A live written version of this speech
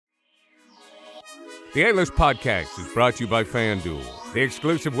The A-List Podcast is brought to you by FanDuel, the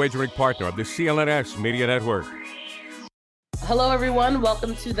exclusive wagering partner of the CLNS Media Network. Hello, everyone.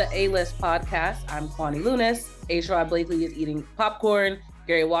 Welcome to the A-List Podcast. I'm Kwani Lunis. A-Sherrod Blakely is eating popcorn.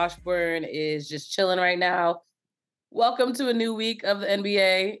 Gary Washburn is just chilling right now. Welcome to a new week of the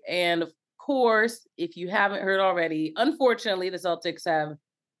NBA. And of course, if you haven't heard already, unfortunately, the Celtics have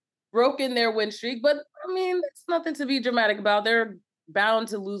broken their win streak. But, I mean, it's nothing to be dramatic about. They're bound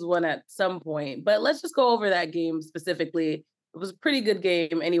to lose one at some point. But let's just go over that game specifically. It was a pretty good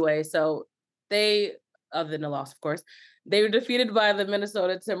game anyway. So they, other than the loss, of course, they were defeated by the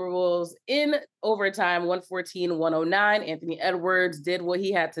Minnesota Timberwolves in overtime, 114-109. Anthony Edwards did what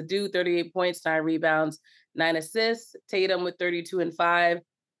he had to do, 38 points, 9 rebounds, 9 assists. Tatum with 32 and 5.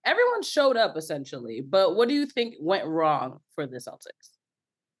 Everyone showed up, essentially. But what do you think went wrong for the Celtics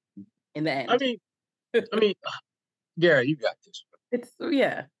in the end? I mean, Gary, you got this.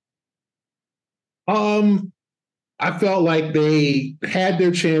 Yeah. I felt like they had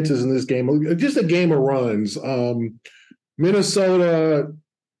their chances in this game. Just a game of runs. Minnesota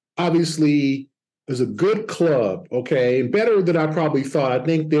obviously is a good club, okay, and better than I probably thought. I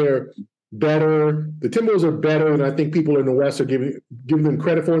think they're better. The Timberwolves are better than I think people in the West are giving them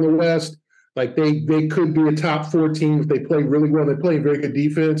credit for in the West. Like they could be a top 4 team if they play really well. They play very good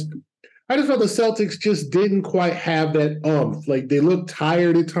defense. I just felt the Celtics just didn't quite have that oomph. Like they looked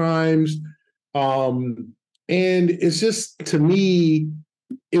tired at times. And it's just, to me,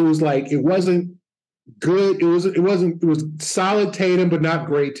 it was like, it wasn't good. It was solid Tatum, but not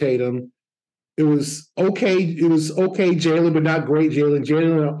great Tatum. It was okay. It was okay Jalen, but not great Jalen.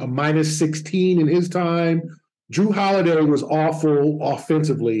 Jalen a minus 16 in his time. Drew Holiday was awful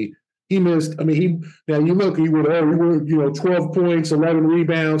offensively. He missed. I mean, now you look. He went 12 points, 11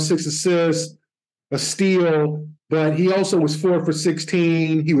 rebounds, 6 assists, a steal. But he also was 4 for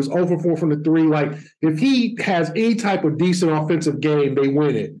 16. He was 0 for 4 from the 3. Like, if he has any type of decent offensive game, they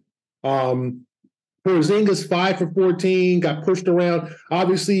win it. Porzingis 5 for 14, got pushed around.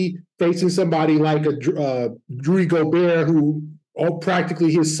 Obviously, facing somebody like a Rudy Gobert, who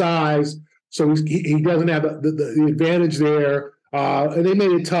practically his size, so he doesn't have the advantage there. And they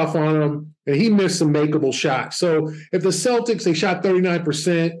made it tough on him, and he missed some makeable shots. So if the Celtics, they shot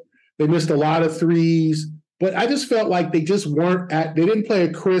 39%, they missed a lot of threes. But I just felt like they just they didn't play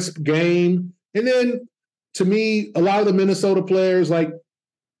a crisp game. And then, to me, a lot of the Minnesota players, like,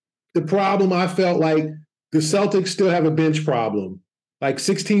 the problem, I felt like the Celtics still have a bench problem. Like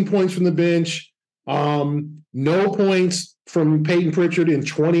 16 points from the bench, no points from Peyton Pritchard in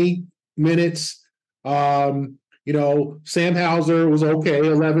 20 minutes. Sam Hauser was okay,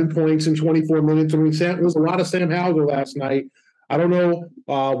 11 points in 24 minutes. I mean, there was a lot of Sam Hauser last night. I don't know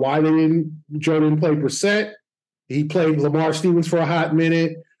why Joe didn't play Brissett. He played Lamar Stevens for a hot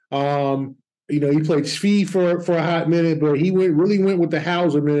minute. He played Svi for a hot minute, but he really went with the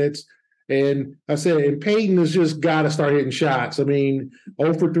Hauser minutes. And I said, and Peyton has just got to start hitting shots. I mean,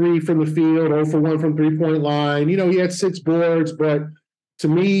 0 for 3 from the field, 0 for 1 from three-point line. He had 6 boards, but to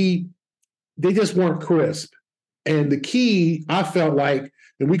me, they just weren't crisp. And the key, I felt like,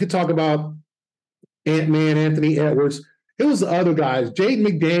 and we could talk about Ant-Man, Anthony Edwards, it was the other guys. Jaden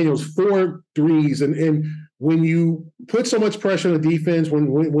McDaniels, 4 threes. And when you put so much pressure on the defense,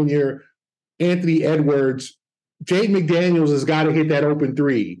 when you're Anthony Edwards, Jaden McDaniels has got to hit that open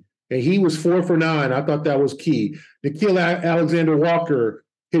 3. And he was 4 for 9. I thought that was key. Nickeil Alexander-Walker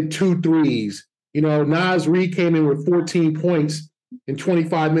hit 2 threes. Naz Reid came in with 14 points in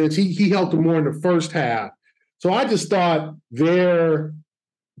 25 minutes. He helped them more in the first half. So I just thought their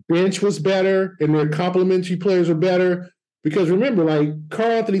bench was better and their complementary players were better. Because remember, like, Karl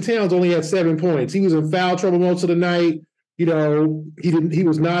Anthony Towns only had 7 points. He was in foul trouble most of the night. He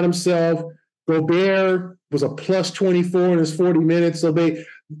was not himself. Gobert was a plus 24 in his 40 minutes. So the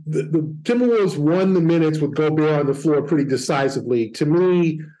Timberwolves won the minutes with Gobert on the floor pretty decisively. To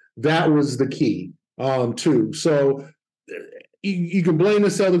me, that was the key, too. So you can blame the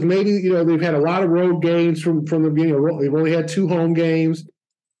Celtics. Maybe, they've had a lot of road games from the beginning. They've only had 2 home games.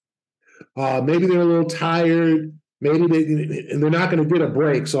 Maybe they're a little tired. Maybe they're not going to get a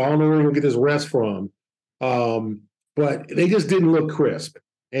break. So I don't know where they're going to get this rest from. But they just didn't look crisp.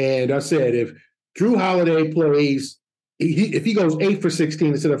 And I said, if Drew Holiday plays, if he goes 8 for 16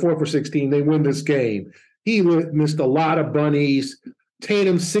 instead of 4 for 16, they win this game. He missed a lot of bunnies.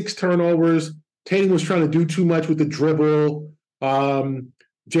 Tatum, 6 turnovers. Tatum was trying to do too much with the dribble.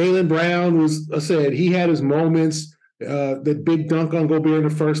 Jaylen Brown he had his moments. The big dunk on Gobert in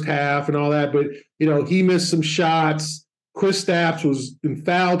the first half and all that, but he missed some shots. Kristaps was in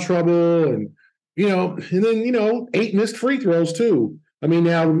foul trouble, and then 8 missed free throws too. I mean,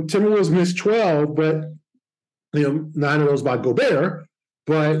 now Timberwolves missed 12, but 9 of those by Gobert,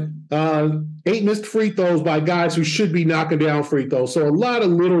 but 8 missed free throws by guys who should be knocking down free throws. So a lot of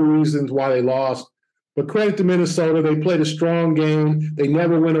little reasons why they lost. But credit to Minnesota, they played a strong game. They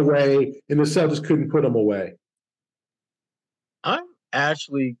never went away, and the Celtics couldn't put them away. I'm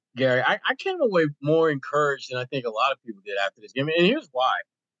actually, Gary, I came away more encouraged than I think a lot of people did after this game. And here's why.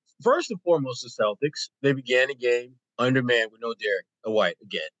 First and foremost, the Celtics, they began the game undermanned with no Derek White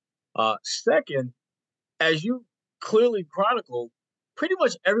again. Second, as you clearly chronicled, pretty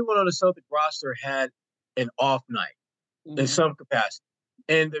much everyone on the Celtic roster had an off night in some capacity.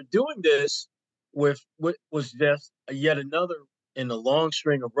 And they're doing this with what was just yet another in a long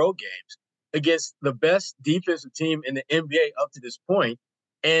string of road games against the best defensive team in the NBA up to this point.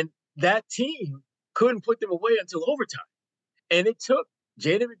 And that team couldn't put them away until overtime. And it took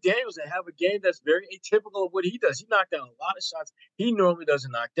Jaden McDaniels to have a game that's very atypical of what he does. He knocked down a lot of shots he normally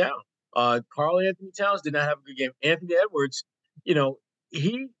doesn't knock down. Karl Anthony Towns did not have a good game. Anthony Edwards, he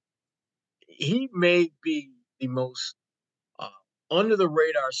may be the most under the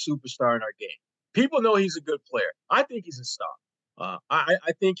radar superstar in our game. People know he's a good player. I think he's a star. I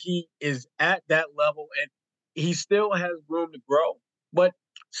think he is at that level, and he still has room to grow. But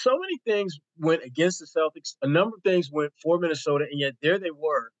so many things went against the Celtics. A number of things went for Minnesota, and yet there they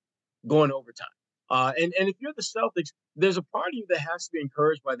were going overtime. And if you're the Celtics, there's a part of you that has to be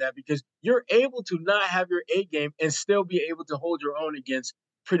encouraged by that because you're able to not have your A game and still be able to hold your own against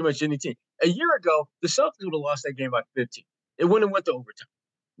pretty much any team. A year ago, the Celtics would have lost that game by 15. It wouldn't have went to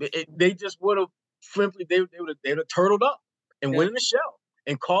overtime. They just would have simply they would have turtled up and went in the shell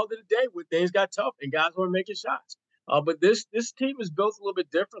and called it a day when things got tough and guys weren't making shots. But this team is built a little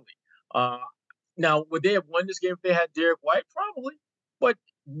bit differently. Now, would they have won this game if they had Derek White? Probably. But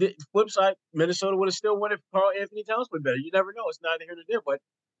the flip side, Minnesota would have still won if Karl Anthony Towns played better. You never know. It's neither here nor there. But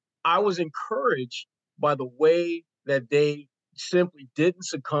I was encouraged by the way that they simply didn't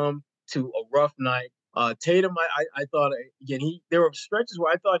succumb to a rough night. Tatum, I thought, again, there were stretches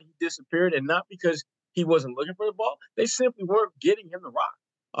where I thought he disappeared, and not because he wasn't looking for the ball. They simply weren't getting him the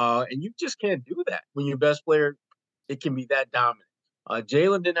rock. And you just can't do that when your best player, it can be that dominant.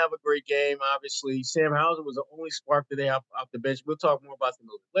 Jalen didn't have a great game, obviously. Sam Hauser was the only spark that they have off the bench. We'll talk more about them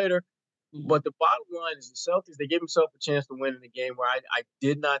a little bit later. But the bottom line is the Celtics, they gave themselves a chance to win in a game where I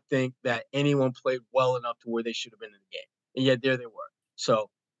did not think that anyone played well enough to where they should have been in the game. And yet there they were. So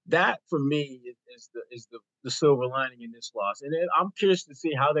that, for me, is the silver lining in this loss. And I'm curious to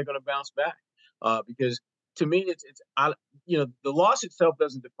see how they're going to bounce back because, to me, the loss itself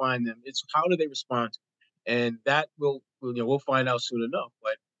doesn't define them. It's how do they respond to it. And that we'll find out soon enough.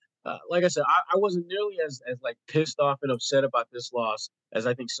 But like I said, I wasn't nearly as like pissed off and upset about this loss as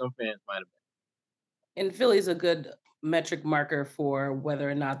I think some fans might have been. And Philly's a good metric marker for whether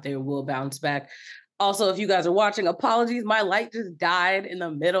or not they will bounce back. Also, if you guys are watching, apologies. My light just died in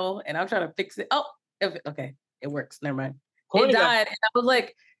the middle, and I'm trying to fix it. Oh, okay. It works. Never mind. It died, and I was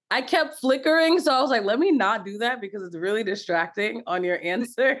like, I kept flickering, so I was like, let me not do that because it's really distracting on your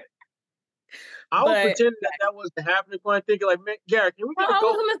answer. I was pretending that wasn't happening. I'm thinking, like, man, Gary, can we get I was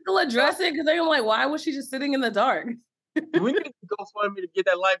going to still address it because I'm like, why was she just sitting in the dark? We need to go fund me to get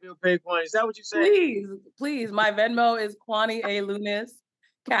that light bill paid, Kwani. Is that what you said? Please. My Venmo is Kwani A. Lunis.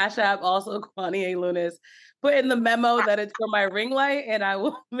 Cash App also Kwani A. Lunis. Put in the memo that it's for my ring light, and I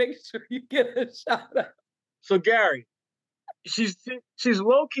will make sure you get a shout out. So, Gary, she's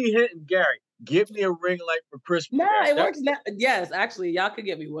low-key hitting Gary. Give me a ring light for Christmas. No, it works now. Yes, actually, y'all could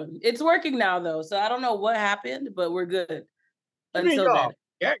get me one. It's working now, though, so I don't know what happened, but we're good. Until then.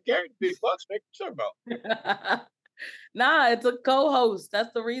 Gary, big bucks, make sure about. Nah, it's a co-host.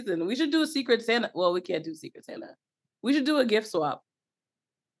 That's the reason. We should do a Secret Santa. Well, we can't do Secret Santa. We should do a gift swap.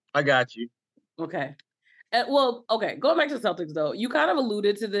 I got you. Okay. Okay. Going back to the Celtics, though, you kind of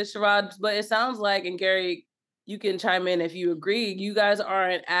alluded to this, Sherrod, but it sounds like, and Gary, you can chime in if you agree, you guys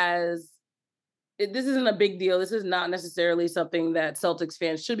aren't this isn't a big deal. This is not necessarily something that Celtics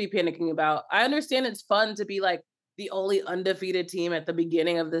fans should be panicking about. I understand it's fun to be like the only undefeated team at the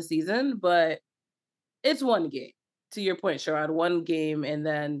beginning of the season, but it's one game. To your point, Sherrod, one game. And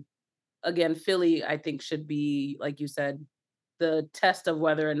then, again, Philly, I think, should be, like you said, the test of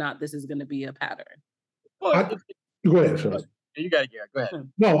whether or not this is going to be a pattern. Go ahead, Sherrod. You got it, Gary. Go ahead.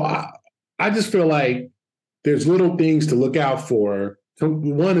 No, I just feel like there's little things to look out for.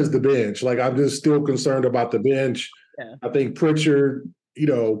 One is the bench. Like, I'm just still concerned about the bench. Yeah. I think Pritchard, he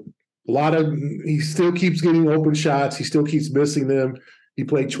still keeps getting open shots. He still keeps missing them. He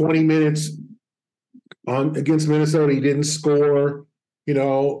played 20 minutes against Minnesota. He didn't score. They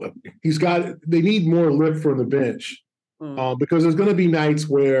need more lift from the bench. because there's going to be nights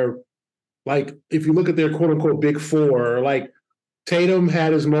where, like, if you look at their quote unquote big four, like Tatum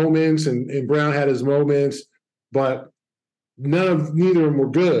had his moments and Brown had his moments, but neither of them were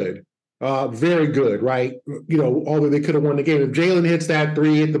good. Very good, right? Although they could have won the game. If Jalen hits that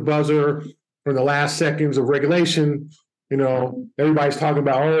three, hit the buzzer from the last seconds of regulation, everybody's talking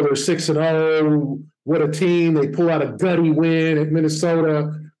about, oh, they're 6-0. What a team! They pull out a gutty win at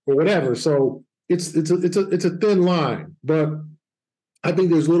Minnesota or whatever. So it's a thin line, but I think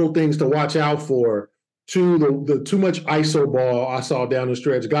there's little things to watch out for. The too much ISO ball I saw down the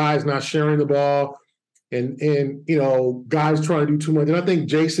stretch, guys not sharing the ball, and guys trying to do too much. And I think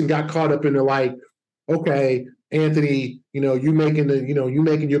Jason got caught up in the like, okay, Anthony, you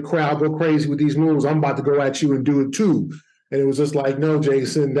making your crowd go crazy with these moves. I'm about to go at you and do it too. And it was just like, no,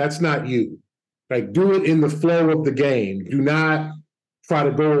 Jason, that's not you. Like, do it in the flow of the game. Do not try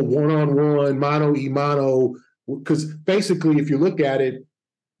to go one-on-one, mano-a-mano, because basically, if you look at it,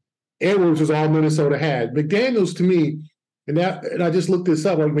 Edwards was all Minnesota had. McDaniels, to me, and I just looked this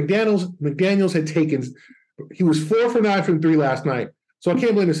up, like McDaniels had taken, he was 4 for 9 from 3 last night. So I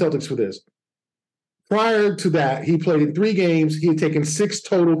can't blame the Celtics for this. Prior to that, he played in 3 games. He had taken 6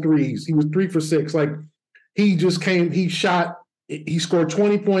 total threes. He was 3 for 6. Like, he scored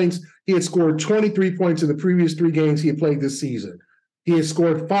 20 points. He had scored 23 points in the previous 3 games he had played this season. He had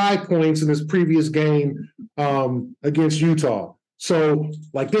scored 5 points in his previous game against Utah. So,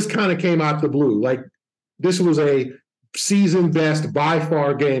 like, this kind of came out the blue. Like, this was a season best by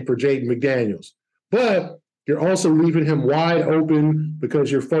far game for Jaden McDaniels. But you're also leaving him wide open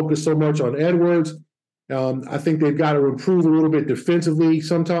because you're focused so much on Edwards. I think they've got to improve a little bit defensively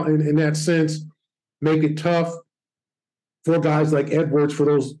sometimes in that sense, make it tough for guys like Edwards for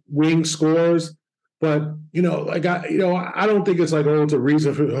those wing scores. But, I don't think it's like, oh, it's a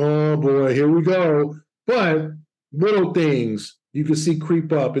reason for, oh boy, here we go. But little things you can see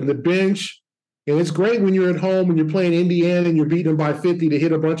creep up in the bench. And it's great when you're at home and you're playing Indiana and you're beating them by 50 to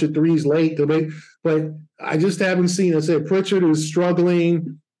hit a bunch of threes late. But I just haven't seen, I said, Pritchard is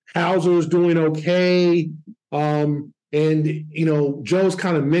struggling. Hauser's doing okay. And, Joe's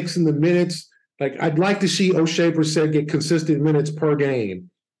kind of mixing the minutes. Like, I'd like to see O'Shea Brissett get consistent minutes per game.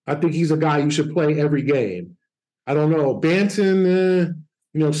 I think he's a guy you should play every game. I don't know. Banton,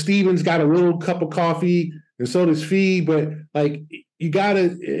 Stevens got a little cup of coffee, and so does Fee, but, like, you got to,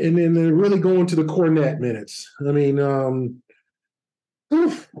 and then they're really going to the Cornette minutes. I mean,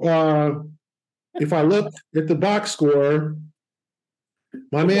 if I look at the box score,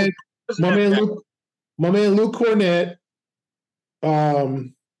 my man Luke Cornette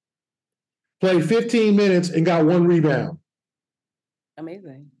played 15 minutes and got 1 rebound.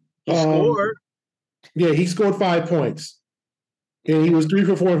 Amazing. He scored. Yeah, he scored 5 points. And he was 3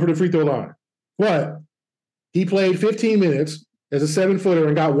 for 4 for the free throw line. But he played 15 minutes as a 7-footer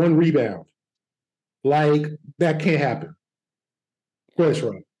and got 1 rebound. Like, that can't happen. Go ahead,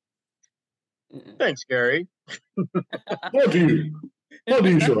 Sherrod. Thanks, Gary. What do you,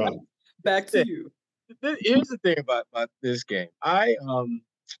 Sherrod? Back to you. Here's the thing about this game.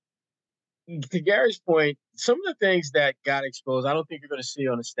 To Gary's point, some of the things that got exposed, I don't think you're going to see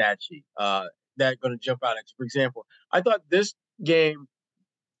on a stat sheet that are going to jump out at you. For example, I thought this game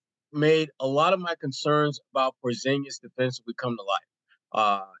made a lot of my concerns about Porzingis defensively come to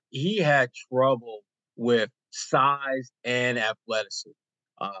life. He had trouble with size and athleticism.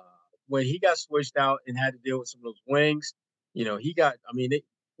 When he got switched out and had to deal with some of those wings,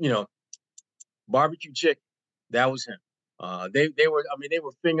 barbecue chicken, that was him. They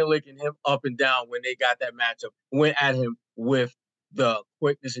were finger licking him up and down when they got that matchup, went at him with the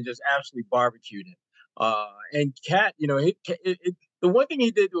quickness and just absolutely barbecued him. And Cat, the one thing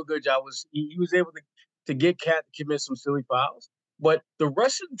he did do a good job was he was able to get Cat to commit some silly fouls. But the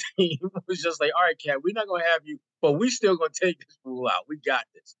rest of the team was just like, all right, Cat, we're not going to have you, but we still going to take this rule out. We got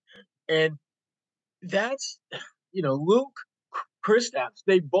this. And that's, Luke, Kristaps,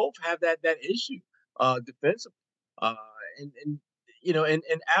 they both have that issue defensively. And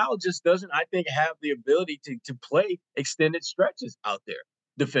Al just doesn't, I think, have the ability to play extended stretches out there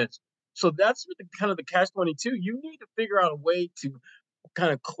defensively. So that's kind of the catch-22. You need to figure out a way to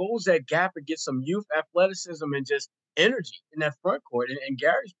kind of close that gap and get some youth athleticism and just energy in that front court. And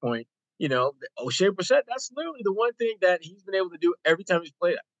Gary's point, O'Shea Brissett, that's literally the one thing that he's been able to do every time he's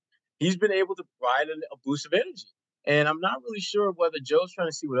played. He's been able to provide a boost of energy. And I'm not really sure whether Joe's trying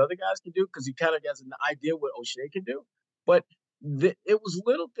to see what other guys can do because he kind of has an idea what O'Shea can do. But it was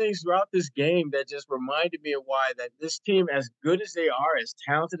little things throughout this game that just reminded me of why that this team, as good as they are, as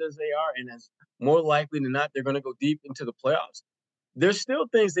talented as they are, and as more likely than not they're going to go deep into the playoffs, there's still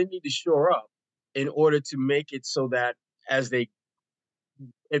things they need to shore up in order to make it so that as they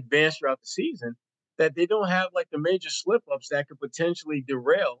advance throughout the season, that they don't have like the major slip ups that could potentially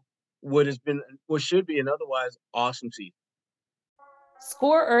derail what should be an otherwise awesome season.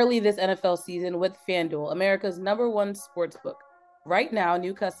 Score early this NFL season with FanDuel, America's #1 sportsbook. Right now,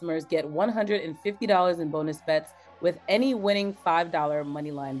 new customers get $150 in bonus bets with any winning $5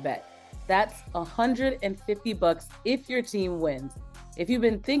 moneyline bet. That's $150 if your team wins. If you've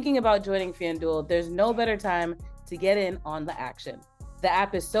been thinking about joining FanDuel, there's no better time to get in on the action. The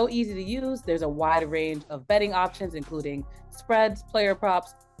app is so easy to use. There's a wide range of betting options, including spreads, player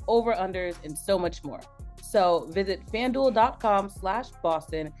props, over-unders, and so much more. So visit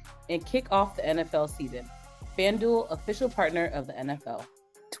FanDuel.com/Boston and kick off the NFL season. FanDuel, official partner of the NFL.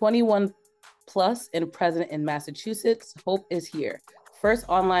 21 plus and present in Massachusetts. Hope is here. First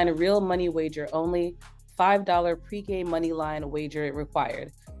online real money wager only. $5 pregame money line wager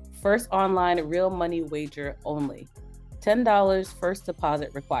required. First online real money wager only. $10 first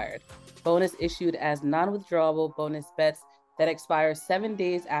deposit required. Bonus issued as non-withdrawable bonus bets that expire 7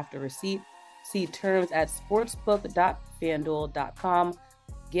 days after receipt. See terms at sportsbook.fanduel.com,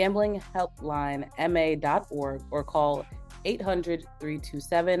 gamblinghelplinema.org, or call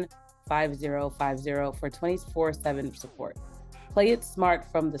 800-327-5050 for 24/7 support. Play it smart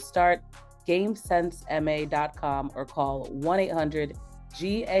from the start. GameSenseMA.com or call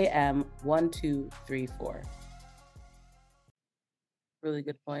 1-800-GAM-1234. Really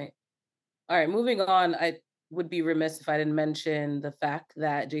good point. All right, moving on. I would be remiss if I didn't mention the fact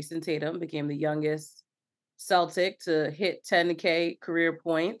that Jason Tatum became the youngest Celtic to hit 10K career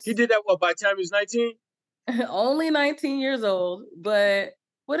points. He did that, by the time he was 19? Only 19 years old. But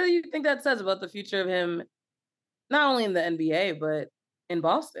what do you think that says about the future of him, not only in the NBA, but in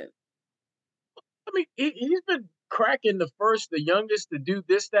Boston? I mean, he's been cracking the youngest to do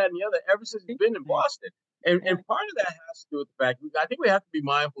this, that, and the other ever since he's been in Boston. And part of that has to do with the fact, I think we have to be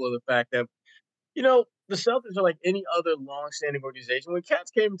mindful of the fact that, the Celtics are like any other long-standing organization. When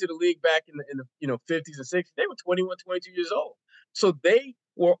Cats came into the league back in the 50s and 60s, they were 21, 22 years old. So they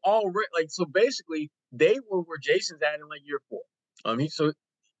were already so basically they were where Jason's at in like year 4. So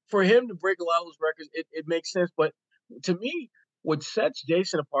for him to break a lot of those records, it makes sense. But to me, what sets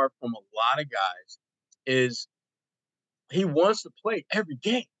Jason apart from a lot of guys is he wants to play every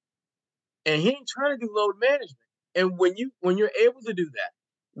game, and he ain't trying to do load management. And when you're able to do that,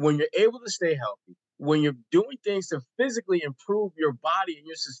 when you're able to stay healthy, when you're doing things to physically improve your body and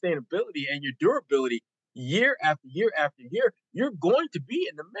your sustainability and your durability year after year after year, you're going to be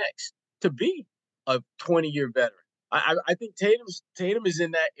in the mix to be a 20-year veteran. I think Tatum is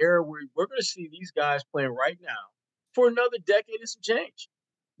in that era where we're going to see these guys playing right now for another decade and some change.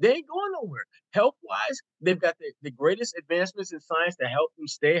 They ain't going nowhere. Health-wise, they've got the greatest advancements in science to help them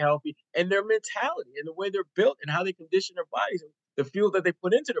stay healthy, and their mentality and the way they're built and how they condition their bodies and the fuel that they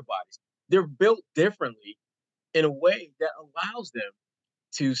put into their bodies. They're built differently in a way that allows them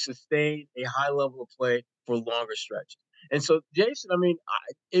to sustain a high level of play for longer stretches. And so, Jason,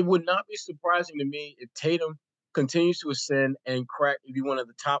 it would not be surprising to me if Tatum continues to ascend and be one of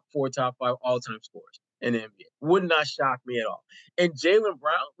the top 4, top 5 all-time scorers in the NBA. Would not shock me at all. And Jaylen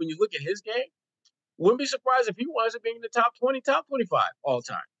Brown, when you look at his game, wouldn't be surprised if he winds up being in the top 20, top 25 all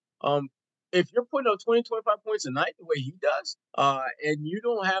time. If you're putting up 20, 25 points a night the way he does, and you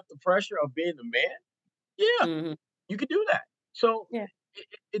don't have the pressure of being the man, you could do that. So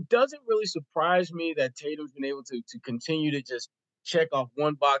it doesn't really surprise me that Tatum's been able to continue to just check off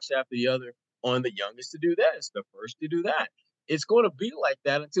one box after the other on the youngest to do that. It's the first to do that. It's going to be like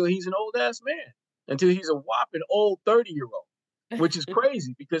that until he's an old-ass man, until he's a whopping old 30-year-old, which is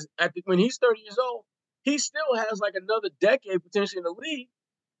crazy because when he's 30 years old, he still has like another decade potentially in the league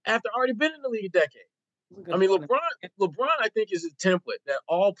after already been in the league a decade. LeBron, I think, is a template that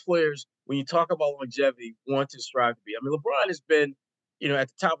all players, when you talk about longevity, want to strive to be. LeBron has been, at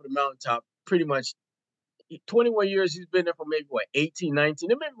the top of the mountaintop pretty much 21 years. He's been there for maybe 18,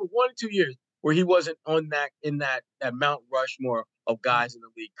 19, and maybe 1 or 2 years where he wasn't on that Mount Rushmore of guys in the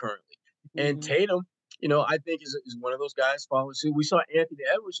league currently. And Tatum, I think is one of those guys following suit. We saw Anthony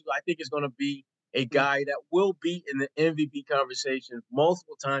Edwards, who I think is going to be a guy that will be in the MVP conversation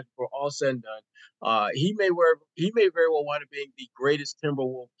multiple times before all said and done. He may very well wind up being the greatest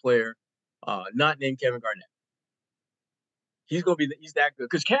Timberwolves player, not named Kevin Garnett. He's that good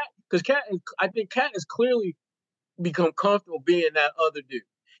because I think Cat has clearly become comfortable being that other dude.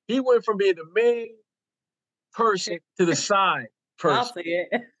 He went from being the main person to the side person. I'll say it.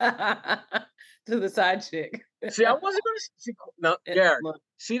 To the side chick. See, I wasn't going to see. No, Gary,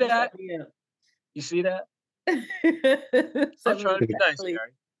 see that? You see that? I'm trying to be nice,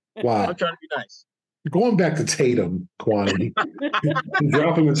 Gary. Wow. I'm trying to be nice. going back to Tatum, Kwani,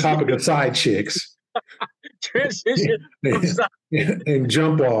 dropping the topic of side chicks Transition from side. and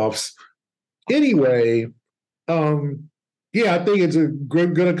jump offs. Anyway, yeah, I think it's a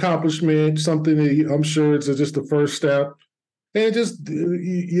good accomplishment. Something that I'm sure it's just the first step, and just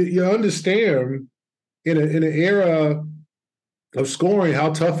you understand in an era of scoring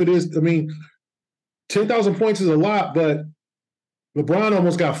how tough it is. I mean, 10,000 points is a lot, but LeBron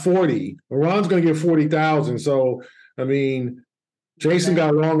almost got 40. LeBron's going to get 40,000. So, I mean, Jason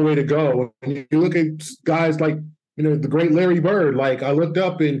got a long way to go. And you look at guys like, the great Larry Bird. Like, I looked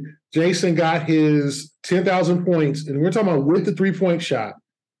up and Jason got his 10,000 points, and we're talking about with the three-point shot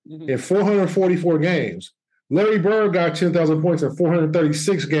in 444 games. Larry Bird got 10,000 points in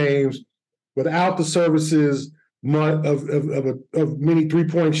 436 games without the services of many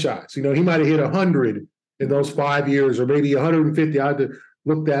three-point shots. He might have hit 100 in those 5 years, or maybe 150. I had to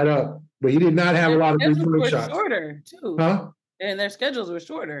look that up, but he did not have a lot of three-point shots. Shorter too, huh? And their schedules were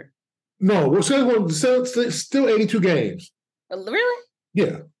shorter. No, we're still 82 games. Really?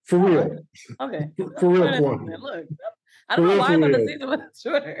 Yeah, for real. Okay, for real, Kwani. Look, I don't know why I thought the season was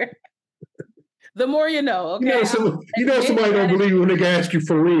shorter. The more you know, okay. Somebody don't believe when they ask you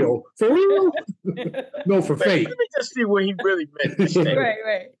for real. For real? No, for fake. Let me just see what he really meant.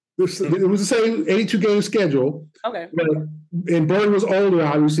 Right. It was the same 82-game schedule. Okay. And Bird was older,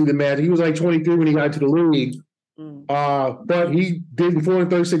 obviously, than Magic. He was like 23 when he got to the league. But he did in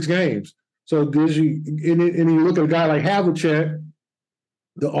 436 games. So and you look at a guy like Havlicek,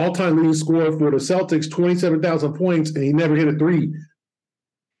 the all-time leading scorer for the Celtics, 27,000 points, and he never hit a three.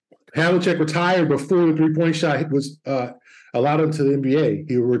 Havlicek retired before the three-point shot was allowed into the NBA.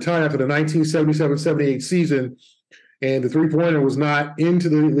 He retired after the 1977-78 season, and the three-pointer was not into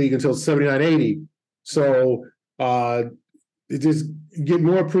the league until 79-80. So it just get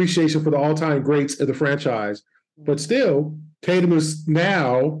more appreciation for the all-time greats of the franchise. But still, Tatum is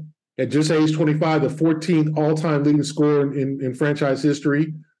now, at just age 25, the 14th all-time leading scorer in franchise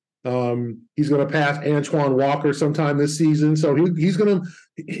history. He's going to pass Antoine Walker sometime this season. So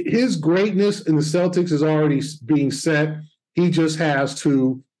his greatness in the Celtics is already being set. He just has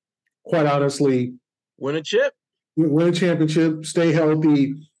to, quite honestly, win a championship, stay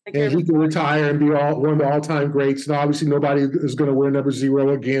healthy, and he can retire and be one of the all-time greats. And obviously nobody is going to wear number 0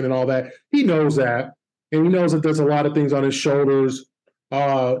 again and all that. He knows that. And he knows that there's a lot of things on his shoulders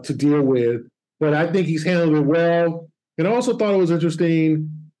to deal with. But I think he's handled it well. And I also thought it was interesting,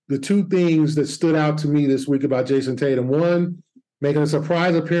 the two things that stood out to me this week about Jason Tatum. One, making a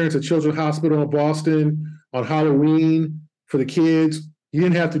surprise appearance at Children's Hospital in Boston on Halloween for the kids. You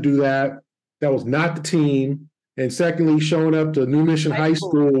didn't have to do that. That was not the team. And secondly, showing up to New Mission High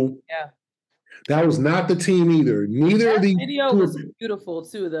School. Yeah. That was not the team either. Neither of the video was beautiful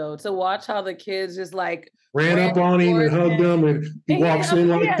too, though, to watch how the kids just like ran up on him and hugged him, and he walks in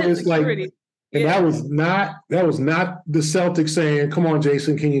like this, like. And that was not the Celtics saying, "Come on,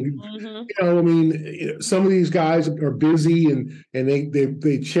 Jason, can you?" Some of these guys are busy and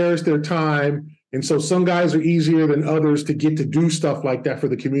they cherish their time, and so some guys are easier than others to get to do stuff like that for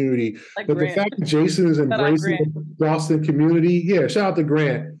the community. But Grant. The fact that Jason is embracing the Boston community, shout out to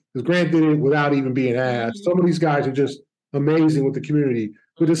Grant, because Grant did it without even being asked. Some of these guys are just amazing with the community.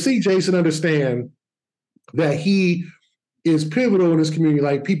 But to see Jason understand that he is pivotal in this community.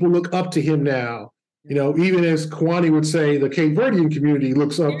 Like, people look up to him now. Even as Kwani would say, the Cape Verdean community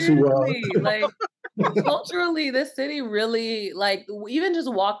looks up to. Culturally, this city really, like, even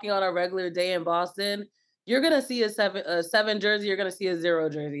just walking on a regular day in Boston, you're gonna see a seven jersey, you're gonna see a 0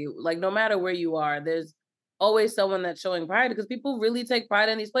 jersey. Like, no matter where you are, there's always someone that's showing pride, because people really take pride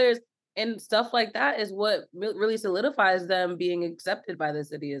in these players, and stuff like that is what really solidifies them being accepted by the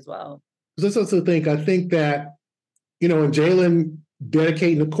city as well. Let's also think. I think that. And Jalen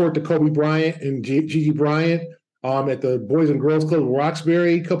dedicating the court to Kobe Bryant and Gigi Bryant at the Boys and Girls Club of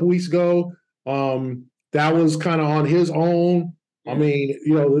Roxbury a couple weeks ago, that was kind of on his own. I mean,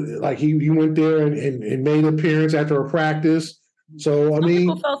 like he went there and made an appearance after a practice. So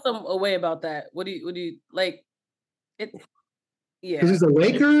people felt some way about that. What do you like? It, yeah, because he's a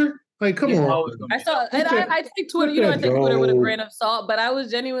Laker. Like, come on. I saw, and I take Twitter. I take Twitter with a grain of salt, but I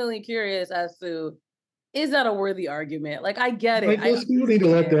was genuinely curious as to, is that a worthy argument? Like, I get it. People need to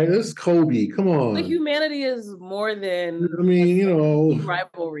let that. This is Kobe. Come on. Like, humanity is more than.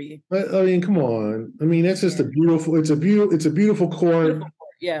 Rivalry. Come on. That's just a beautiful. It's a beautiful court.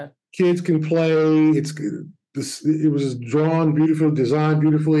 Yeah. Kids can play. It was drawn beautifully, designed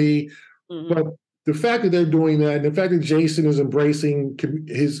beautifully. Mm-hmm. But the fact that they're doing that, and the fact that Jason is embracing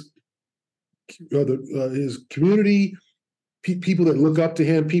his community. People that look up to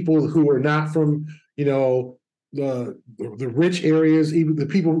him, people who are not from the rich areas, even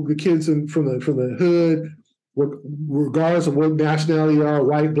the kids from the hood, regardless of what nationality you are,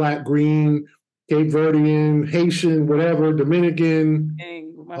 white, black, green, Cape Verdean, Haitian, whatever, Dominican.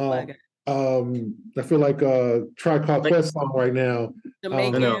 Dang, my flag. I feel like Tribe Called Quest song right now.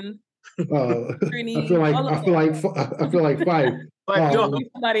 Jamaican. I feel like Fife.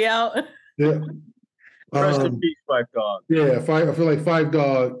 Somebody out. Yeah. Rest in peace, Five Dog. Yeah, I feel like Five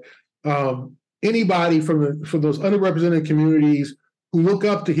Dog. Anybody from those underrepresented communities who look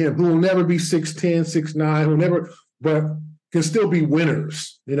up to him, who will never be 6'10", 6'9", who never, but can still be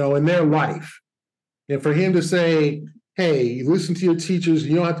winners, in their life. And for him to say, hey, listen to your teachers,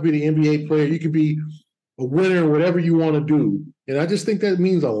 you don't have to be the NBA player, you can be a winner, whatever you want to do. And I just think that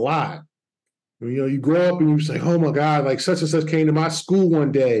means a lot. You grow up and you say, oh my God, like such and such came to my school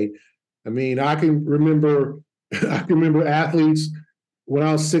one day. I mean, I can remember athletes when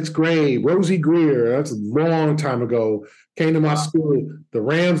I was sixth grade. Rosie Greer, that's a long time ago, came to my school. The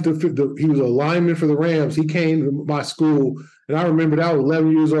Rams, he was a lineman for the Rams. He came to my school, and I remember that I was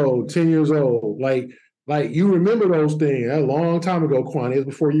 11 years old, 10 years old. Like you remember those things. That a long time ago, Kwani. It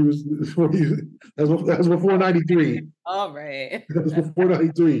was before you was that was before 93. All right. That was before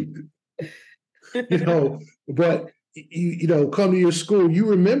 93. But come to your school, you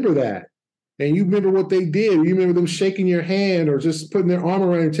remember that. And you remember what they did. You remember them shaking your hand or just putting their arm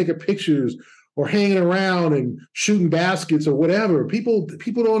around and taking pictures or hanging around and shooting baskets or whatever. People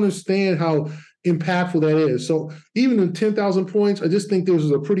don't understand how impactful that is. So even in 10,000 points, I just think this was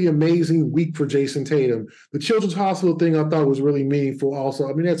a pretty amazing week for Jason Tatum. The Children's Hospital thing I thought was really meaningful also.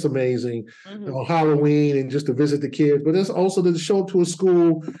 I mean, that's amazing. On Halloween and just to visit the kids. But it's also to show up to a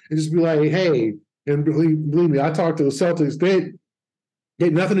school and just be like, hey, and believe me, I talked to the Celtics. They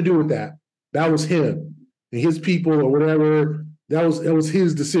had nothing to do with that. That was him and his people or whatever. That was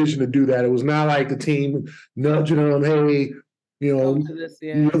his decision to do that. It was not like the team nudging him, hey, you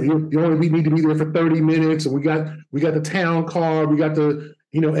only need to be there for 30 minutes, and we got the town car, we got the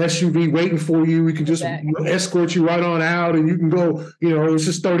SUV waiting for you. We can just escort you right on out, and you can go. It's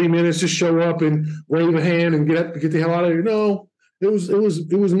just 30 minutes. Just show up and wave a hand and get the hell out of here. No, it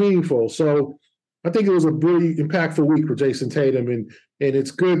was meaningful. So I think it was a really impactful week for Jason Tatum, and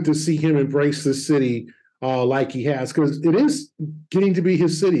it's good to see him embrace this city like he has, because it is getting to be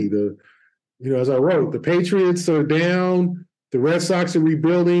his city. As I wrote, the Patriots are down. The Red Sox are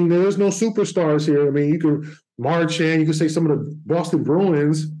rebuilding. There's no superstars here. I mean, you can march in. You can say some of the Boston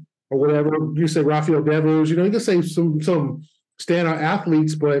Bruins or whatever. You say Rafael Devers. You can say some standout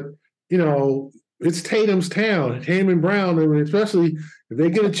athletes, but it's Tatum's town. Tatum and Brown, I mean, especially if they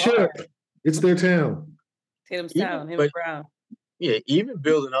get a chip, it's their town. Tatum's town, him and Brown. Yeah, even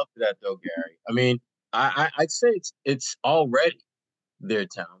building up to that though, Gary. I mean, I'd say it's already their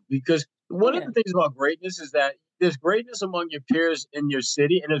town, because one of the things about greatness is that there's greatness among your peers in your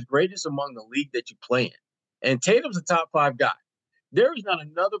city, and there's greatness among the league that you play in. And Tatum's a top 5 guy. There is not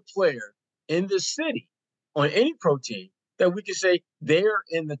another player in this city on any pro team that we can say they're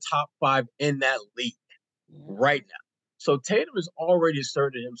in the top 5 in that league right now. So Tatum has already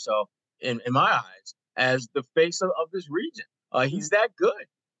asserted himself in my eyes as the face of this region. He's that good.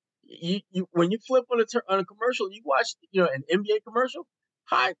 You when you flip on a commercial, you watch an NBA commercial,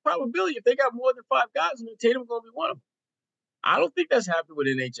 high probability if they got more than 5 guys in there, Tatum's gonna be one of them. I don't think that's happening with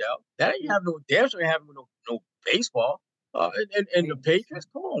NHL. That ain't happening with damn sure ain't happening with no baseball. And the Patriots,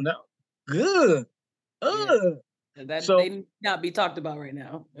 come on now, good. That so they not be talked about right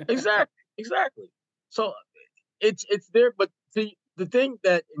now. exactly. So it's there, but the thing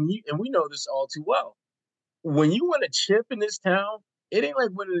that and we know this all too well. When you win a chip in this town, it ain't like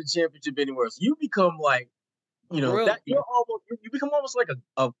winning a championship anywhere else. You become like, that you become almost like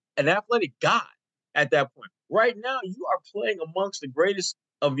an athletic god at that point. Right now, you are playing amongst the greatest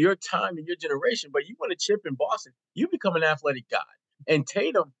of your time and your generation, but you win a chip in Boston, you become an athletic god. And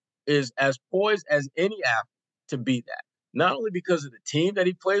Tatum is as poised as any athlete to be that. Not only because of the team that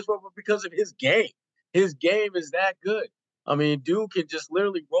he plays for, but because of his game. His game is that good. I mean, dude can just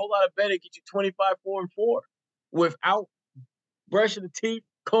literally roll out of bed and get you 25, 4, and 4 without brushing the teeth,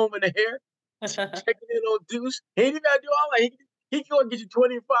 combing the hair, checking in on deuce. He ain't even got to do all that. He can go and get you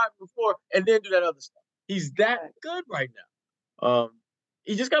 25 and 4 and then do that other stuff. He's that good right now.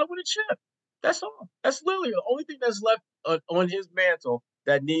 He just got to win a chip. That's all. That's literally the only thing that's left on his mantle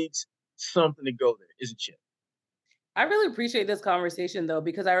that needs something to go there is a chip. I really appreciate this conversation, though,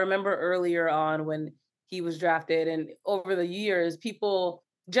 because I remember earlier on when he was drafted, and over the years, people,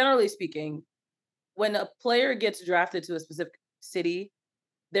 generally speaking, when a player gets drafted to a specific city,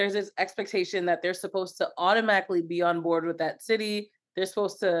 there's this expectation that they're supposed to automatically be on board with that city. They're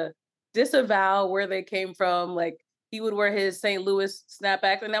supposed to disavow where they came from. Like, he would wear his St. Louis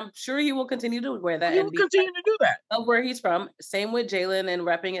snapback, and I'm sure he will continue to wear that He and will be continue to do that. of where he's from. Same with Jalen and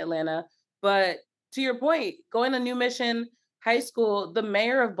repping Atlanta. But to your point, going to New Mission High School, the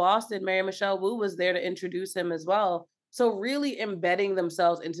mayor of Boston, Mary Michelle Wu, was there to introduce him as well. So really embedding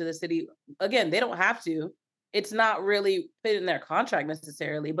themselves into the city. Again, they don't have to. It's not really fit in their contract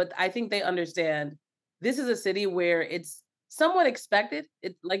necessarily, but I think they understand this is a city where it's somewhat expected.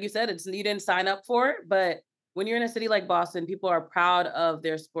 It, like you said, it's you didn't sign up for it, but when you're in a city like Boston, people are proud of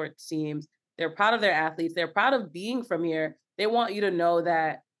their sports teams. They're proud of their athletes. They're proud of being from here. They want you to know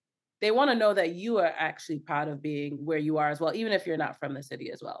that they want to know that you are actually proud of being where you are as well, even if you're not from the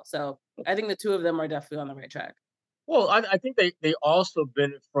city as well. So I think the two of them are definitely on the right track. Well, I think they also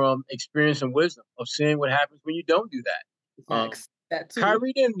benefit from experience and wisdom of seeing what happens when you don't do that. Facts. That too.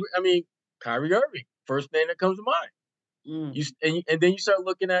 Kyrie didn't. I mean, Kyrie Irving, first name that comes to mind. And then you start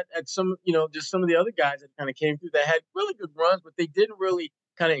looking at some, just some of the other guys that kind of came through that had really good runs, but they didn't really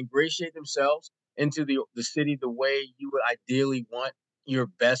kind of ingratiate themselves into the city the way you would ideally want your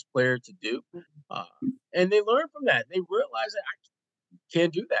best player to do. And they learned from that. They realized that I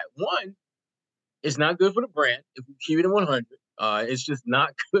can't do that. One, it's not good for the brand if we keep it at 100. It's just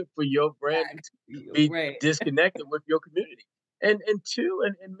not good for your brand to be disconnected with your community. And two,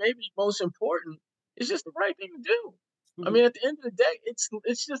 and maybe most important, it's just the right thing to do. I mean, at the end of the day, it's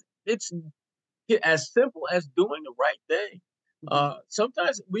as simple as doing the right thing.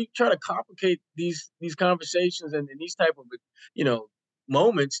 Sometimes we try to complicate these conversations and these type of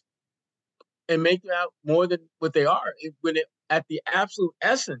moments and make them out more than what they are. At the absolute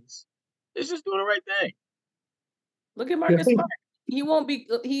essence, it's just doing the right thing. Look at Marcus Smart. He won't be.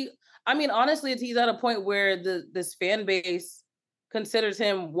 I mean, honestly, he's at a point where this fan base considers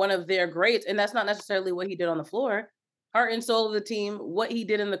him one of their greats, and that's not necessarily what he did on the floor. Heart and soul of the team, what he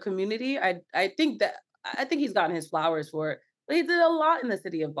did in the community. I think he's gotten his flowers for it. But he did a lot in the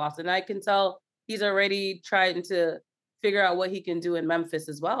city of Boston. I can tell he's already trying to figure out what he can do in Memphis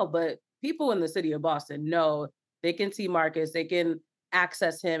as well. But people in the city of Boston know they can see Marcus, they can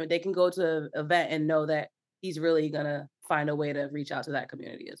access him, and they can go to an event and know that he's really gonna find a way to reach out to that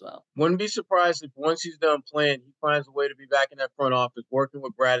community as well. Wouldn't be surprised if once he's done playing, he finds a way to be back in that front office, working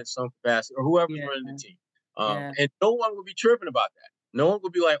with Brad in some capacity or whoever's running the team. And no one will be tripping about that. No one will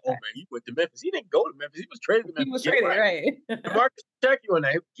be like, "Oh man, you went to Memphis." He didn't go to Memphis. He was traded to Memphis. He was traded, right? And Marcus check you on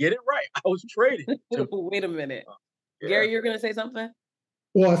that. Get it right. I was traded. Wait a minute, Gary, you're gonna say something?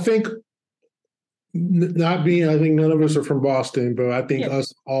 Well, I think I think none of us are from Boston, but I think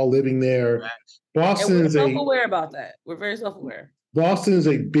us all living there, Boston is self-aware about that. We're very self-aware. Boston is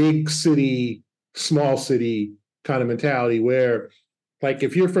a big city, small city kind of mentality where, like,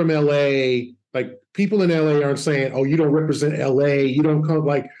 if you're from LA, like people in LA aren't saying, "Oh, you don't represent LA. You don't come."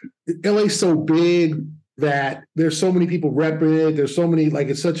 Like, LA's so big that there's so many people repping it. There's so many, like,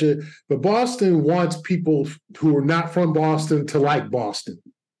 it's such a. But Boston wants people who are not from Boston to like Boston,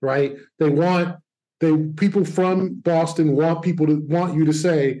 right? People from Boston want you to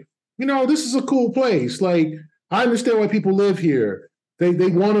say, this is a cool place. Like, I understand why people live here. They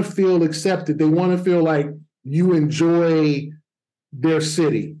want to feel accepted. They want to feel like you enjoy their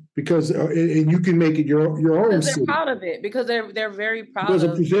city because and you can make it your own city. They're proud of it because they're very proud. There's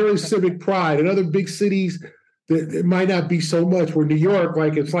a very civic pride. In other big cities, it might not be so much. Where New York,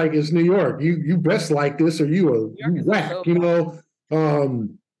 it's New York. You best like this or you whack.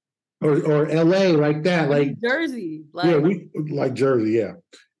 Or LA like that, like Jersey. Jersey, yeah.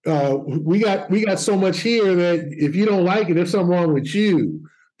 We got so much here that if you don't like it, there's something wrong with you.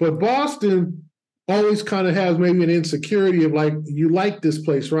 But Boston always kind of has maybe an insecurity of like, you like this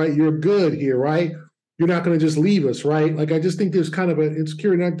place, right? You're good here, right? You're not going to just leave us, right? Like, I just think there's kind of an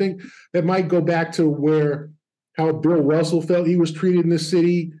insecurity. And I think that might go back to how Bill Russell felt he was treated in this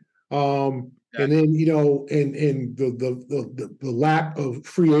city. And then, and the lack of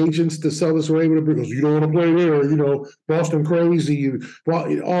free agents the Celtics were able to bring, because you don't want to play there, Boston crazy,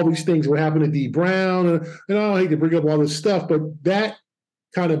 all these things. What happened to D Brown? And I hate to bring up all this stuff, but that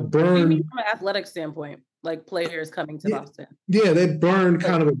kind of burned. From an athletic standpoint, like players coming to Boston. Yeah, they burned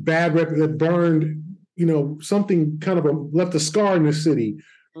kind of a bad record. That burned, something kind of left a scar in the city.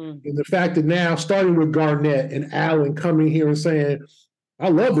 And the fact that now, starting with Garnett and Allen coming here and saying, I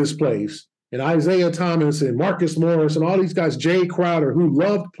love this place. And Isaiah Thomas and Marcus Morris and all these guys, Jay Crowder, who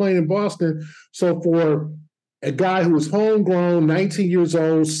loved playing in Boston. So for a guy who was homegrown, 19 years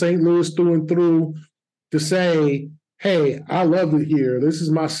old, St. Louis through and through, to say, hey, I love it here. This is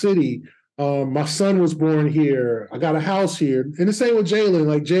my city. My son was born here. I got a house here. And the same with Jalen.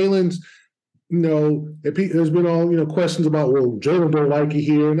 Like, Jalen's there's been all questions about, well, Jalen don't like it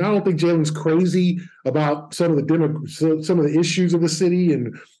here, and I don't think Jalen's crazy about some of the issues of the city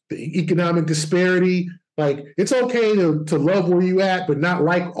and the economic disparity. Like, it's okay to love where you at, but not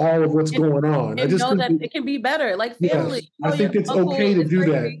like all of what's going on. And know that it can be better, like family. Yes, I think it's okay to do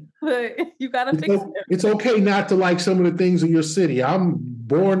that. But you gotta fix it. It's okay not to like some of the things in your city. I'm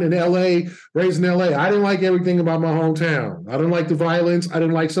born in LA, raised in LA. I didn't like everything about my hometown. I didn't like the violence. I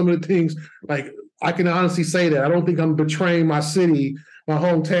didn't like some of the things. Like, I can honestly say that. I don't think I'm betraying my city, my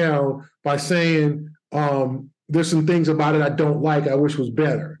hometown, by saying there's some things about it I don't like, I wish was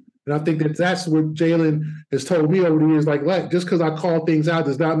better. And I think that's what Jalen has told me over the years. Like, just because I call things out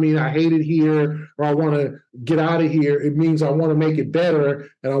does not mean I hate it here or I want to get out of here. It means I want to make it better,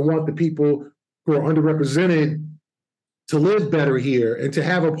 and I want the people who are underrepresented to live better here and to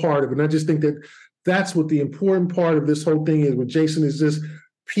have a part of it. And I just think that's what the important part of this whole thing is with Jason, is just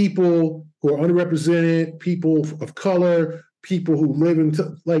people who are underrepresented, people of color, people who live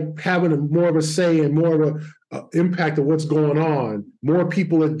having more of a say and more of a impact of what's going on, more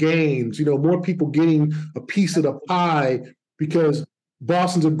people at games, more people getting a piece of the pie, because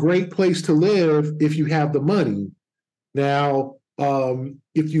Boston's a great place to live if you have the money. Now,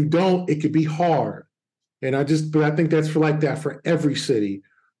 if you don't, it could be hard. But I think that's for every city.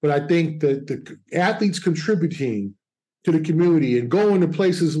 But I think that the athletes contributing to the community and going to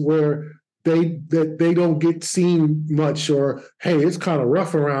places where they don't get seen much, or, hey, it's kind of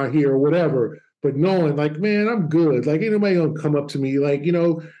rough around here or whatever, but knowing, like, man, I'm good. Like, ain't nobody gonna come up to me. Like,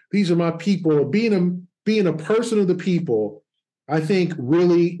 these are my people. Being a person of the people, I think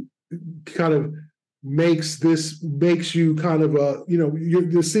really kind of makes you kind of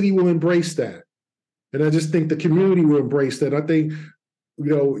the city will embrace that. And I just think the community will embrace that. I think,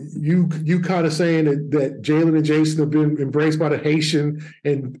 you kind of saying that Jalen and Jason have been embraced by the Haitian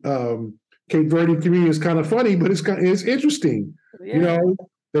and Cape Verde community is kind of funny, but it's interesting. Yeah.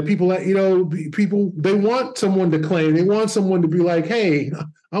 That people they want someone to claim. They want someone to be like, hey,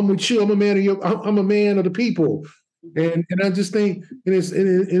 I'm with you. I'm a man of the people. And I just think in his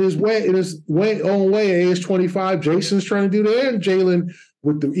own way, at age 25, Jason's trying to do that, and Jalen,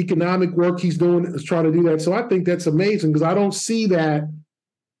 with the economic work he's doing, is trying to do that. So I think that's amazing, because I don't see that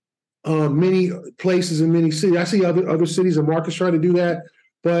many places in many cities. I see other cities and markets try to do that,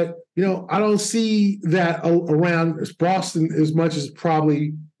 but I don't see that around Boston as much as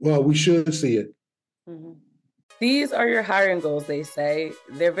probably we should see it. Mm-hmm. These are your hiring goals, they say.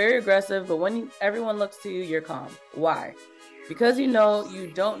 They're very aggressive, but when everyone looks to you, you're calm. Why? Because you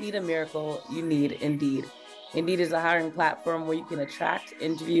don't need a miracle, you need Indeed. Indeed is a hiring platform where you can attract,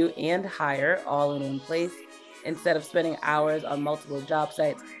 interview, and hire all in one place. Instead of spending hours on multiple job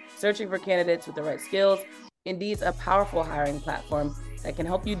sites searching for candidates with the right skills, Indeed's a powerful hiring platform that can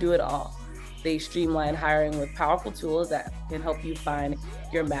help you do it all. They streamline hiring with powerful tools that can help you find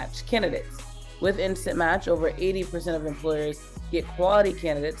your matched candidates. With Instant Match, over 80% of employers get quality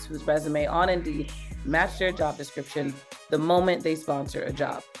candidates whose resume on Indeed match their job description the moment they sponsor a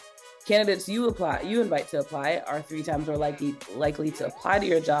job. Candidates you invite to apply are 3 times more likely to apply to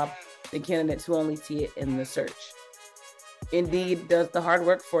your job than candidates who only see it in the search. Indeed does the hard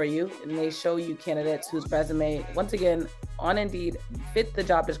work for you, and they show you candidates whose resume, once again, on Indeed, fit the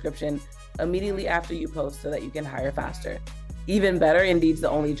job description immediately after you post so that you can hire faster. Even better, Indeed's the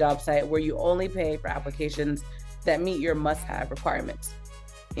only job site where you only pay for applications that meet your must-have requirements.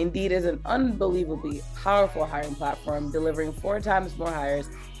 Indeed is an unbelievably powerful hiring platform, delivering 4 times more hires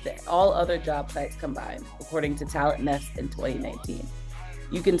than all other job sites combined, according to Talent Nest in 2019.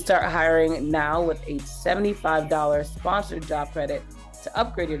 You can start hiring now with a $75 sponsored job credit to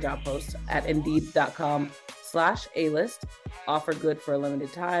upgrade your job post at Indeed.com/A-list. Offer good for a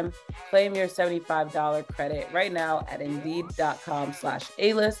limited time. Claim your $75 credit right now at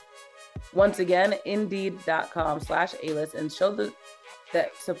Indeed.com/A-list. Once again, Indeed.com/A-list, and show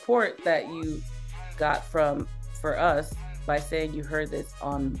that support that you got for us by saying you heard this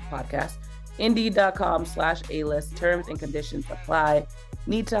on podcast. Indeed.com/A-list. Terms and conditions apply.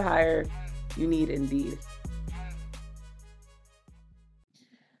 Need to hire? You need Indeed.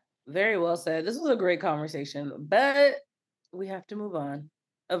 Very well said. This was a great conversation, but we have to move on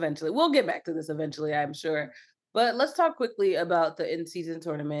eventually. We'll get back to this eventually, I'm sure. But let's talk quickly about the in-season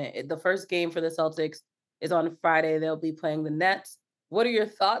tournament. The first game for the Celtics is on Friday. They'll be playing the Nets. What are your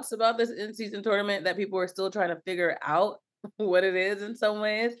thoughts about this in-season tournament that people are still trying to figure out what it is in some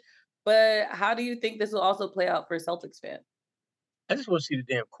ways? But how do you think this will also play out for Celtics fans? I just want to see the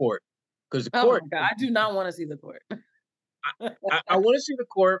damn court. Because the court. Oh my God, I do not want to see the court. I want to see the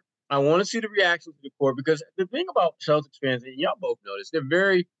court. I want to see the reaction to the court, because the thing about Celtics fans, and y'all both know this, they're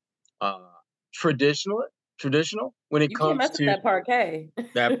very traditional when it You can't comes mess with to that parquet.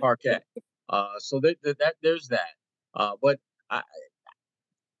 that parquet. So that there's that. But I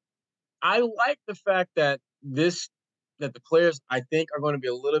I like the fact that the players I think are going to be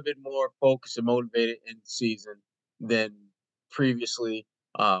a little bit more focused and motivated in the season than previously.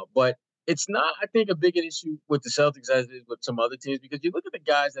 But it's not, I think, a big an issue with the Celtics as it is with some other teams because you look at the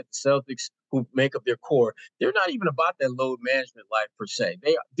guys at the Celtics who make up their core, they're not even about that load management life per se.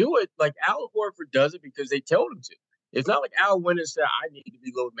 They do it like Al Horford does it because they told him to. It's not like Al went and said, I need to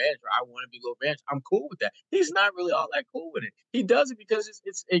be load manager. I want to be load manager. I'm cool with that. He's not really all that cool with it. He does it because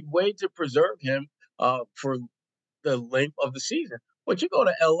it's a way to preserve him for the length of the season. But you go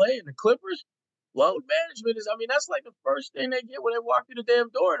to LA and the Clippers, load management is, I mean, that's like the first thing they get when they walk through the damn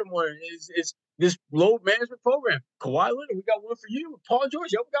door in the morning is this load management program. Kawhi Leonard, we got one for you. Paul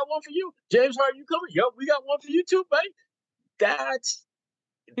George, yo, we got one for you. James Harden, you coming? Yo, we got one for you too, buddy. That's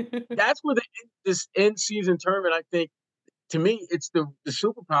where this end season tournament, I think, to me, it's the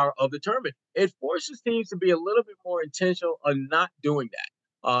superpower of the tournament. It forces teams to be a little bit more intentional on not doing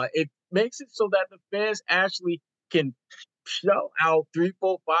that. It makes it so that the fans actually can shell out $300,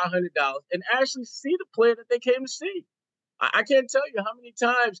 $400, $500 and actually see the player that they came to see. I can't tell you how many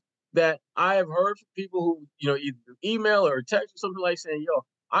times that I have heard from people who, either email or text or something like saying, yo,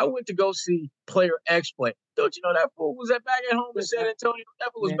 I went to go see player X play. Don't you know that fool was back at home in San Antonio?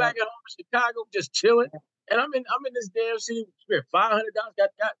 That fool was back at home in Chicago just chilling. And I'm in this damn city, spent $500,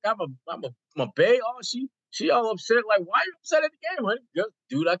 got my bae all she all upset. Like, why are you upset at the game, honey? Because,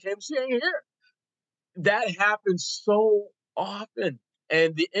 dude, I came to see ain't here. That happens so often.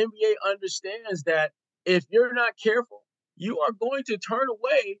 And the NBA understands that if you're not careful, you are going to turn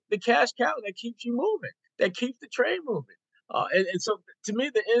away the cash cow that keeps you moving, that keeps the train moving. And so to me,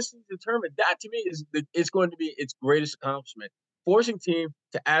 the instant determined, that to me it's going to be its greatest accomplishment, forcing team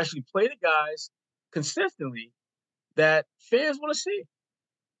to actually play the guys consistently that fans want to see.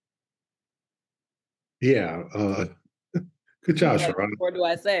 Yeah. Good job, Like, Sharon. what do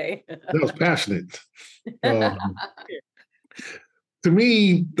I say? That was passionate. To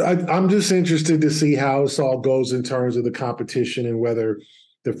me, I'm just interested to see how this all goes in terms of the competition and whether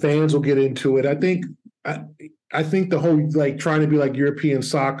the fans will get into it. I think the whole trying to be like European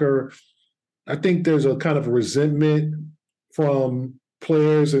soccer, I think there's a kind of a resentment from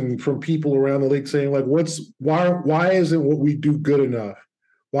players and from people around the league saying why isn't what we do good enough?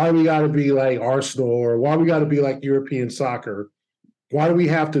 Why do we got to be like Arsenal or why we got to be like European soccer? Why do we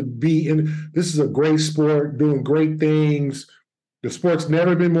have to be in? This is a great sport, doing great things. The sport's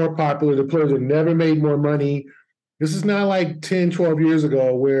never been more popular. The players have never made more money. This is not like 10, 12 years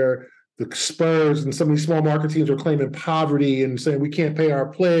ago where the Spurs and some of these small market teams are claiming poverty and saying we can't pay our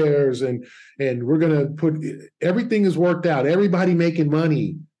players and we're going to put – everything is worked out. Everybody making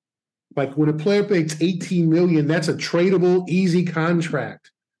money. Like when a player makes $18 million, that's a tradable, easy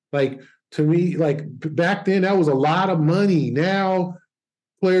contract. Like to me, like back then, that was a lot of money. Now –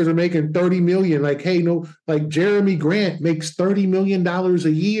 players are making $30 million. Like, hey, no, like Jeremy Grant makes $30 million a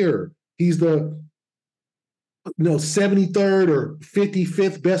year. He's the 73rd or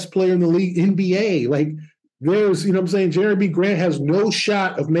 55th best player in the league, NBA. Like, there's, what I'm saying? Jeremy Grant has no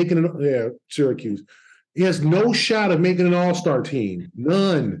shot of making Syracuse. He has no shot of making an all-star team.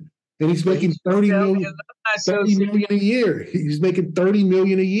 None. And he's making $30 million a year. He's making $30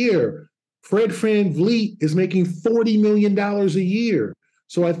 million a year. Fred VanVleet is making $40 million a year.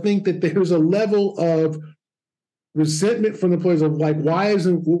 So I think that there's a level of resentment from the players of like, why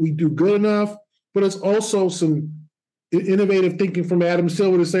isn't what we do good enough? But it's also some innovative thinking from Adam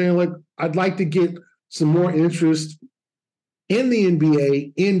Silver to saying, like, I'd like to get some more interest in the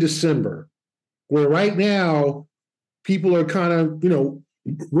NBA in December, where right now people are kind of,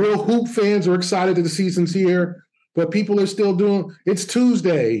 real hoop fans are excited that the season's here, but people are still it's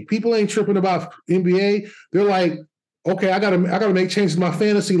Tuesday. People ain't tripping about NBA. They're like, okay, I gotta make changes to my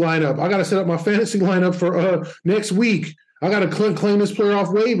fantasy lineup. I gotta set up my fantasy lineup for next week. I gotta claim this player off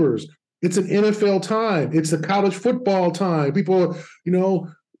waivers. It's an NFL time. It's a college football time. People,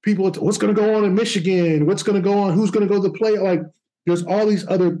 what's going to go on in Michigan? What's going to go on? Who's going to go to the play? Like, there's all these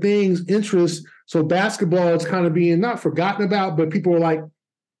other things, interests. So basketball is kind of being not forgotten about, but people are like,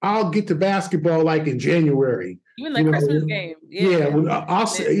 I'll get to basketball like in January. Even the Christmas game. I'll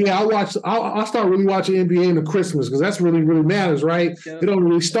start really watching NBA in the Christmas because that's really matters, right? Yeah. It don't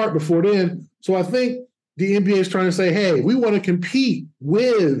really start before then. So I think the NBA is trying to say, hey, we want to compete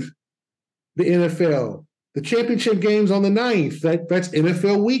with the NFL. The championship game's on the 9th. That's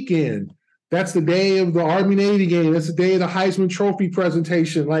NFL weekend. That's the day of the Army Navy game. That's the day of the Heisman Trophy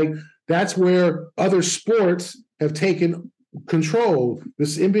presentation. Like, that's where other sports have taken control.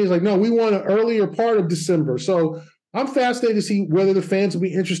 This NBA is like, no, we want an earlier part of December. So I'm fascinated to see whether the fans will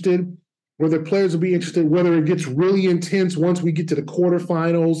be interested, whether players will be interested, whether it gets really intense once we get to the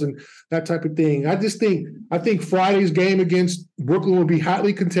quarterfinals and that type of thing. I think Friday's game against Brooklyn will be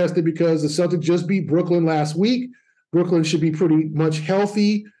hotly contested because the Celtics just beat Brooklyn last week. Brooklyn should be pretty much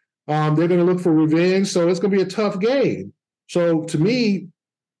healthy. They're going to look for revenge, so it's going to be a tough game. So to me,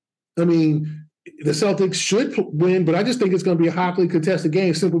 I mean, the Celtics should win, but I just think it's going to be a hotly contested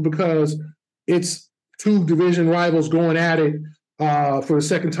game simply because it's two division rivals going at it for the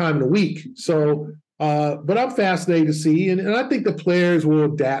second time in a week. So, but I'm fascinated to see, and I think the players will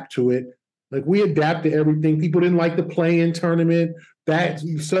adapt to it. Like we adapt to everything. People didn't like the play-in tournament. That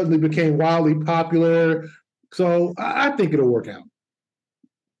suddenly became wildly popular. So I think it'll work out.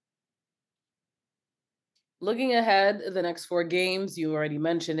 Looking ahead, the next 4 games, you already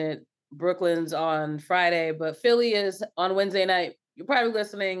mentioned it. Brooklyn's on Friday, but Philly is on Wednesday night. You're probably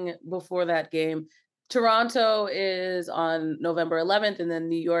listening before that game. Toronto is on November 11th, and then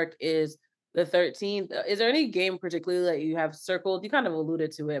New York is the 13th. Is there any game particularly that you have circled? You kind of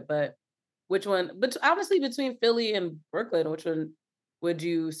alluded to it, but which one? But honestly, between Philly and Brooklyn, which one would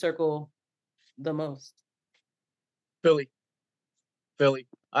you circle the most? Philly. Philly,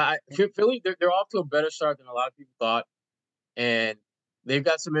 they're off to a better start than a lot of people thought, and they've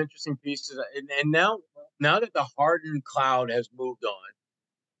got some interesting pieces. And now that the Harden cloud has moved on,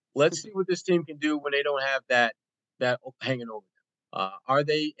 let's see what this team can do when they don't have that hanging over them. Are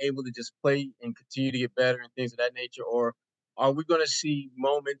they able to just play and continue to get better and things of that nature, or are we going to see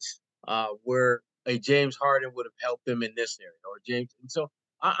moments where a James Harden would have helped them in this area, or James? And so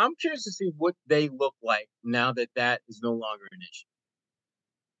I'm curious to see what they look like now that is no longer an issue.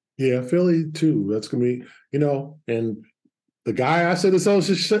 Yeah, Philly too. That's gonna be, and the guy I said the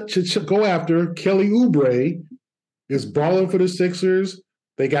Celtics should go after, Kelly Oubre, is balling for the Sixers.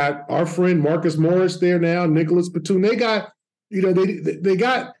 They got our friend Marcus Morris there now, Nicholas Batum. They got, they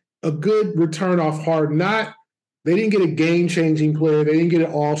got a good return off Harden. They didn't get a game-changing player. They didn't get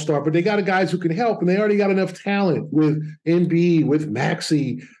an all-star, but they got guys who can help, and they already got enough talent with Embiid, with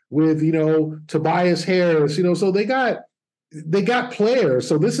Maxey, with, Tobias Harris, so they got players.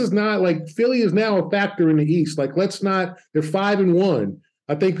 So this is not like Philly is now a factor in the East. Like, they're 5-1.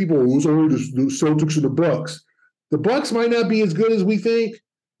 I think people who's only the Celtics and the Bucks. The Bucks might not be as good as we think,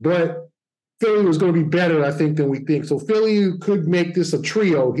 but Philly was going to be better, I think, than we think. So Philly could make this a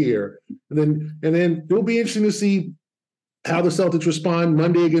trio here. And then it'll be interesting to see how the Celtics respond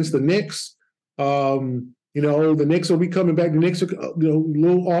Monday against the Knicks. The Knicks will be coming back. The Knicks are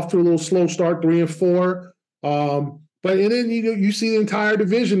off to a little slow start, 3-4. But then you see the entire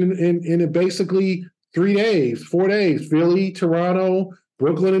division in basically 4 days. Philly, Toronto,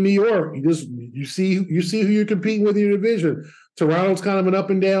 Brooklyn, and New York. You see who you're competing with in your division. Toronto's kind of an up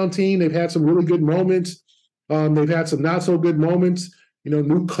and down team. They've had some really good moments. They've had some not so good moments.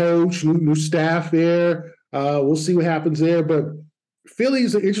 New coach, new staff there. We'll see what happens there. But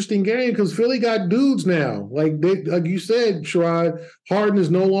Philly's an interesting game because Philly got dudes now. Like you said, Sherrod, Harden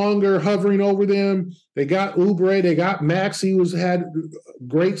is no longer hovering over them. They got Oubre. They got Maxey, who's had a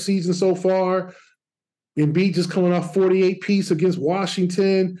great season so far. Embiid just coming off 48-piece against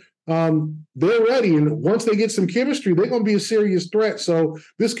Washington. They're ready, and once they get some chemistry, they're going to be a serious threat. So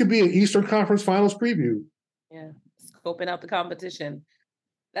this could be an Eastern Conference Finals preview. Yeah, scoping out the competition.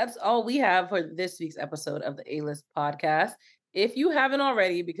 That's all we have for this week's episode of the A-List podcast. If you haven't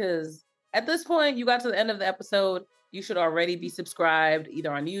already, because at this point you got to the end of the episode, you should already be subscribed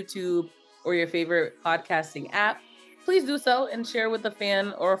either on YouTube or your favorite podcasting app. Please do so and share with a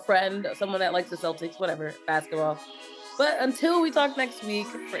fan or a friend, someone that likes the Celtics, whatever, basketball. But until we talk next week,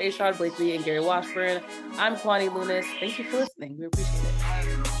 for Ashrod Blakely and Gary Washburn, I'm Kwani Lunis. Thank you for listening. We appreciate it.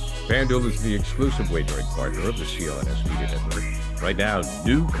 FanDuel is the exclusive wagering partner of the CLNS Media Network. Right now,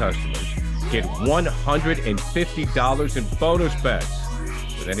 new customers get $150 in bonus bets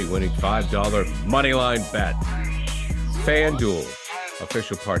with any winning $5 moneyline bet. FanDuel,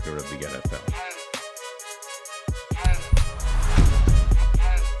 official partner of the NFL.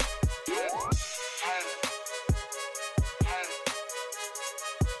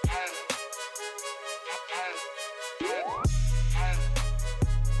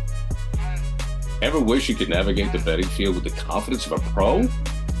 Ever wish you could navigate the betting field with the confidence of a pro?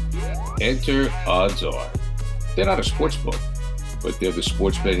 Enter OddsR. They're not a sports book, but they're the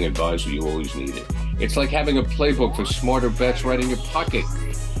sports betting advisor you always needed. It's like having a playbook for smarter bets right in your pocket.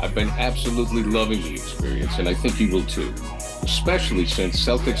 I've been absolutely loving the experience, and I think you will too. Especially since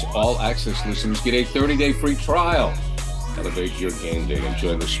Celtics All Access listeners get a 30-day free trial. Elevate your game day and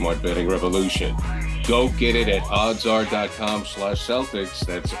join the smart betting revolution. Go get it at oddsr.com/Celtics.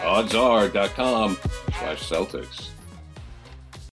 That's oddsr.com/Celtics.